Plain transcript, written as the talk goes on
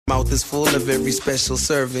mouth is full of every special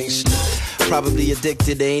serving. Probably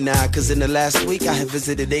addicted, ain't I? Cause in the last week I have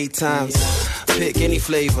visited 8 times. Pick any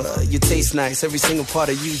flavor, you taste nice. Every single part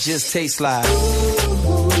of you just tastes like.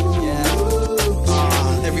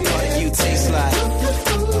 Every part of you tastes like.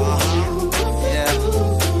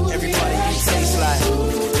 Every part of you tastes like.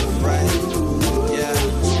 Right?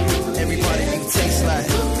 Yeah. Every part of you tastes like.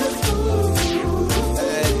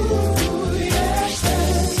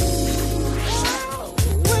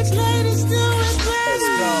 Which ladies do it best? Let's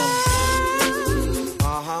go.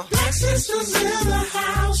 Black sisters in the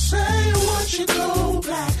house, say once you go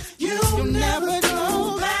black, you'll never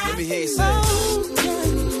go back. Let me hear you say.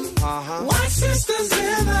 White sisters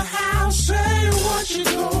in the house, say once you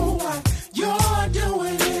go white, you're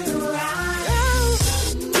doing it right.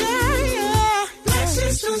 Yeah. Black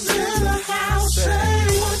sisters in the house,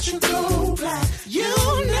 say once you go black,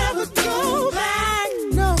 you'll never go back.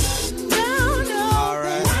 No. All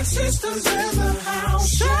right. White sisters in the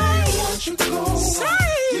house, say once you go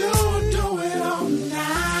white, you'll do it all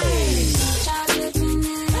night.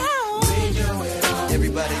 We do it all.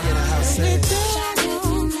 Everybody in the house say.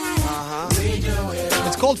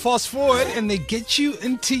 It's called Fast Forward, and they get you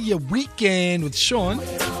into your weekend with Sean.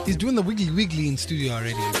 He's doing the wiggly in studio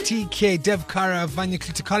already. TK, Dev Kara, Vanya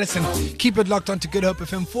Klitikalis, and keep it locked on to Good Hope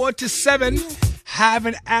FM 4 to 7. Have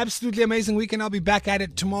an absolutely amazing weekend. I'll be back at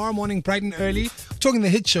it tomorrow morning, bright and early. We're talking the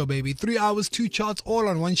hit show, baby. 3 hours, 2 charts, all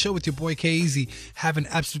on one show with your boy K-Easy. Have an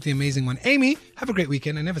absolutely amazing one. Amy, have a great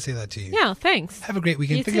weekend. I never say that to you. Yeah, thanks. Have a great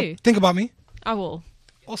weekend. You too. Think about me. I will.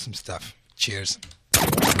 Awesome stuff. Cheers.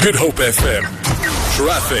 Good Hope FM.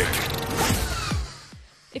 Traffic.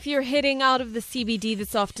 If you're heading out of the CBD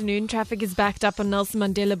this afternoon, traffic is backed up on Nelson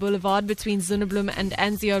Mandela Boulevard between Zunneblum and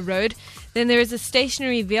Anzio Road. Then there is a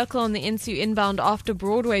stationary vehicle on the Insu inbound after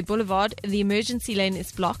Broadway Boulevard. The emergency lane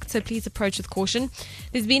is blocked, so please approach with caution.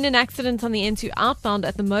 There's been an accident on the Insu outbound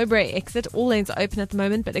at the Mowbray exit. All lanes are open at the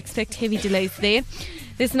moment, but expect heavy delays there.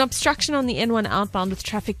 There's an obstruction on the N1 outbound with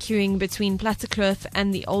traffic queuing between Plattekloof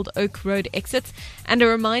and the Old Oak Road exits. And a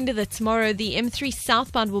reminder that tomorrow the M3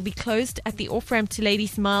 southbound will be closed at the off-ramp to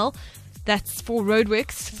Ladies Mile. That's for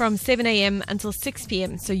roadworks from 7 a.m. until 6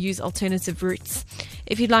 p.m, so use alternative routes.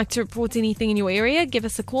 If you'd like to report anything in your area, give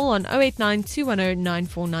us a call on 089 210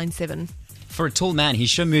 9497. For a tall man, he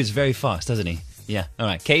sure moves very fast, doesn't he? Yeah, all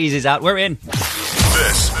right. Keys is out. We're in.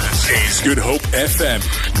 This is Good Hope FM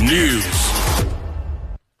News.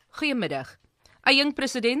 Goeiemiddag.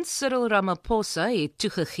 Adjunkpresident Cyril Ramaphosa het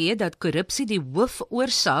toegegee dat korrupsie die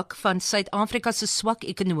hoofoorsaak van Suid Afrika se swak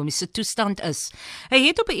ekonomiese toestand is. Hy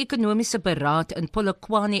het op 'n ekonomiese beraad in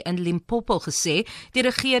Polokwane in Limpopo gesê die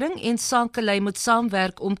regering en sakelei moet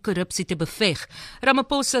saamwerk om korrupsie te beveg.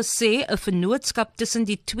 Ramaphosa sê 'n vennootskap tussen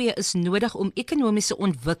die twee is nodig om ekonomiese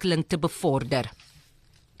ontwikkeling te bevorder.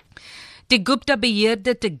 Die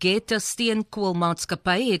Gupta-beheerde toegegee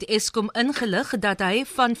steenkoolmaatskappy het Eskom ingelig dat hy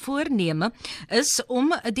van voorneme is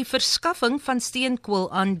om die verskaffing van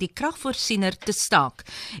steenkool aan die kragvoorsiener te staak.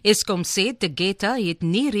 Eskom sê toegegee het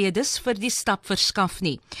nie redes vir die stap verskaf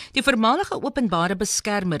nie. Die voormalige openbare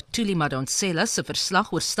beskermer Thuli Madonsela se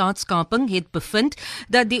verslag oor staatskaping het bevind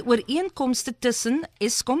dat die ooreenkomste tussen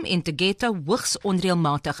Eskom en toegegee hoogs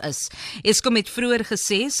onreëlmatig is. Eskom het vroeër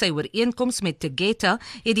gesê sy ooreenkoms met toegegee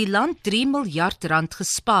het die land 3 miljard rand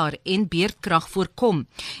gespaar en beurtkrag voorkom.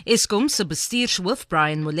 Eskom se bestuurshoof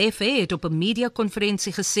Brian Molefe het op 'n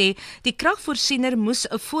mediakonferensie gesê die kragvoorsiener moes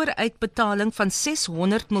 'n vooruitbetaling van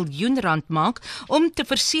 600 miljoen rand maak om te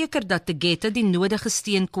verseker dat toegegee die nodige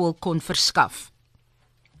steenkool kon verskaf.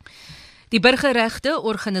 Die burgerregte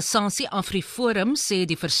organisasie AfriForum sê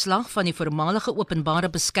die verslag van die voormalige openbare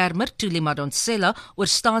beskermer Thuli Madonsela oor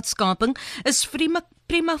staatskaping is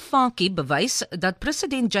prima facie bewys dat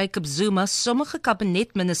president Jacob Zuma sommige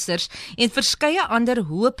kabinetministers en verskeie ander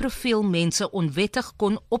hoë profiel mense onwettig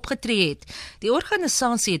kon opgetree het. Die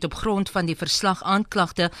organisasie het op grond van die verslag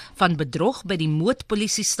aanklagte van bedrog by die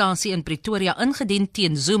mootpolisiestasie in Pretoria ingedien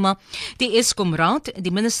teen Zuma, die Eskom-raad,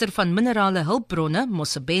 die minister van minerale hulpbronne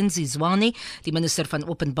Mosebenzi Zwane, die minister van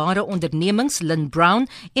openbare ondernemings Lynn Brown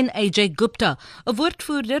en AJ Gupta, 'n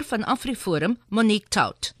woordvoerder van AfriForum Monique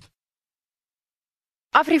Tout.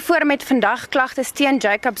 AfriForum het vandag klagtes teen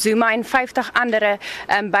Jacob Zuma en 50 ander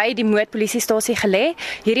by die mootpolisiestasie gelê.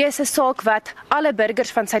 Hierdie is 'n saak wat alle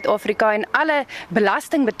burgers van Suid-Afrika en alle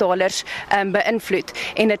belastingbetalers beïnvloed.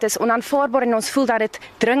 En dit is onaanvaarbaar en ons voel dat dit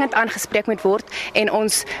dringend aangespreek moet word en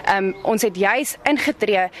ons het juis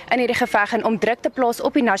ingetree in hierdie geveg om druk te plaas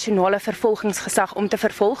op die nasionale vervolgingsgesag om te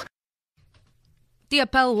vervolg. Die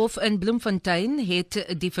Appelhof in Bloemfontein het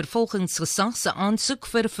die vervolgingsgesag se aansoek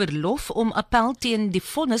vir verlof om appel teen die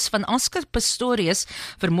vonnis van Oscar Pistorius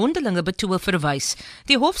vir mondelinge betoë verwys.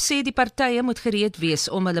 Die hof sê die partye moet gereed wees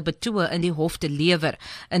om hulle betoë in die hof te lewer.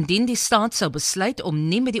 Indien die staat sou besluit om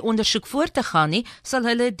nie met die ondersoek voort te gaan nie, sal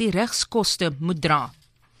hulle die regskoste moet dra.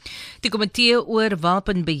 Die komitee oor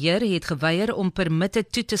wapenbeheer het geweier om permitte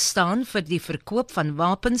toe te staan vir die verkoop van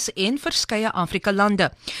wapens en verskeie Afrika lande.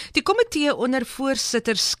 Die komitee onder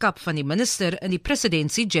voorsitterskap van die minister in die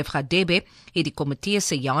presidentsie, Jeff Radebe, het die komitee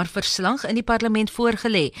se jaarverslag in die parlement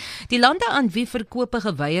voorgelê. Die lande aan wie verkope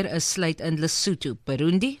geweier is, sluit in Lesotho,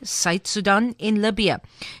 Burundi, Suid-Sudan en Libië.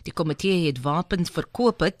 Die komitee het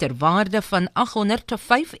wapensverkope ter waarde van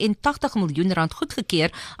 885 miljoen rand goedgekeur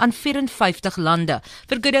aan 54 lande.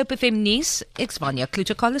 Vir Good Hope FM Nuus, ek's Vanya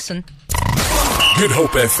Kluter-Collison. Good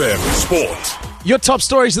Hope FM Sport. Your top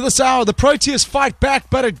stories of this hour. The Proteas fight back,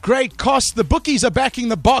 but at great cost. The bookies are backing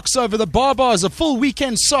the box over the Barbars. A full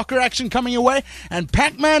weekend soccer action coming your way. And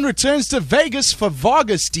Pac-Man returns to Vegas for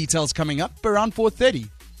Vargas. Details coming up around 4:30.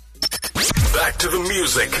 Back to the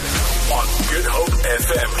music on Good Hope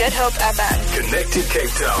FM. Good Hope FM. Connected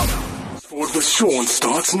Cape Town. Sport with Sean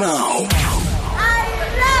starts now. I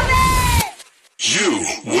love it! You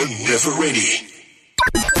were never ready.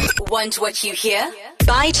 Want what you hear?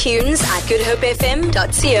 Buy tunes at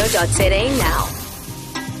goodhopefm.co.za now.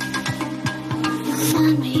 You'll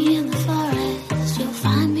find me in the forest, you'll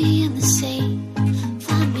find me in the sea,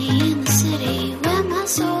 find me in the city where my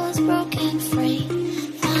soul is broken free,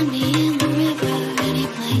 find me in the river, any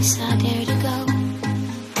place I dare to go,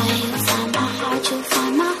 where you'll find my heart, you'll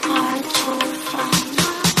find my heart, you'll find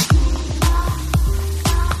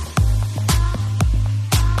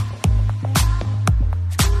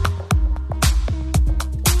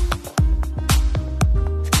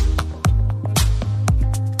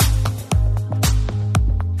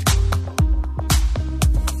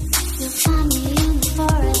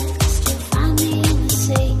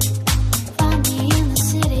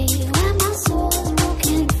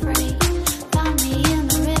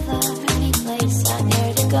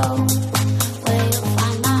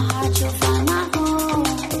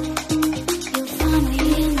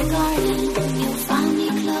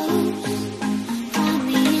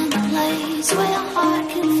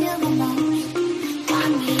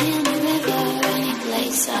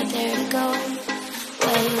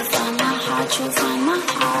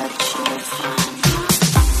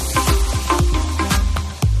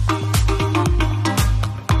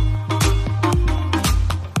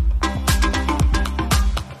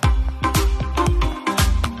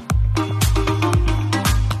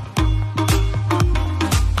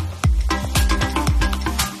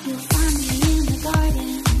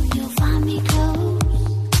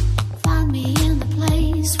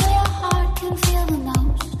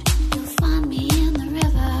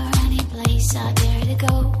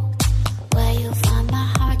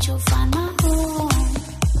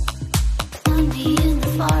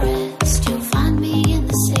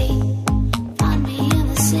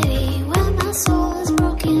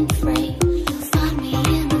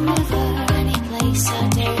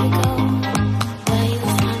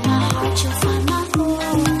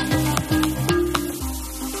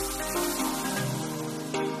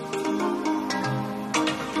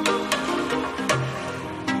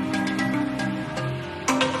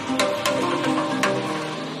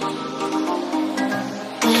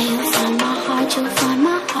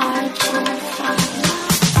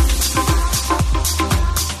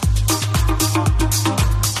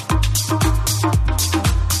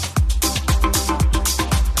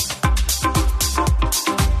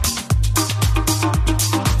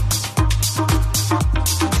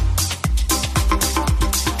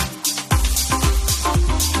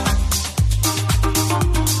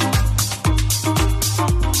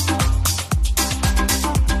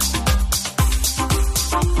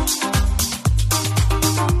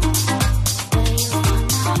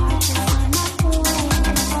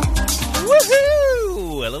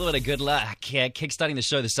Good luck. Kickstarting the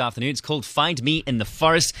show this afternoon. It's called Find Me in the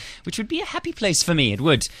Forest, which would be a happy place for me. It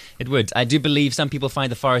would. I do believe some people find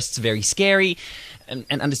the forests very scary, and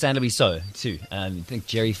understandably so, too. I think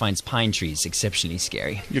Jerry finds pine trees exceptionally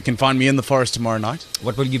scary. You can find me in the forest tomorrow night.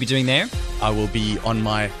 What will you be doing there? I will be on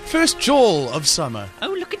my first jawl of summer.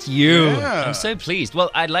 Oh, look at you. Yeah. I'm so pleased.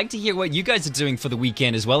 Well, I'd like to hear what you guys are doing for the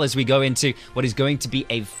weekend as well as we go into what is going to be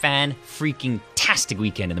a fan-freaking-tastic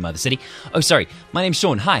weekend in the Mother City. Oh, sorry. My name's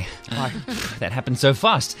Sean. Hi. Hi. That happened so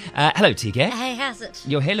fast. Hello, TK. Hey, how's it?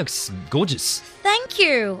 Your hair looks gorgeous. Thank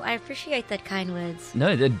you. I appreciate that kind words. No,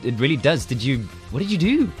 it really does. What did you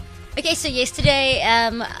do? Okay, so yesterday,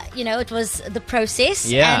 it was the process,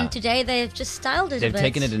 Yeah. and today they've just styled it a They've bit.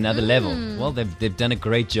 taken it another level. Well, they've done a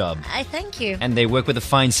great job. I thank you. And they work with a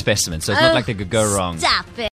fine specimen, so it's not like they could go wrong. Stop it.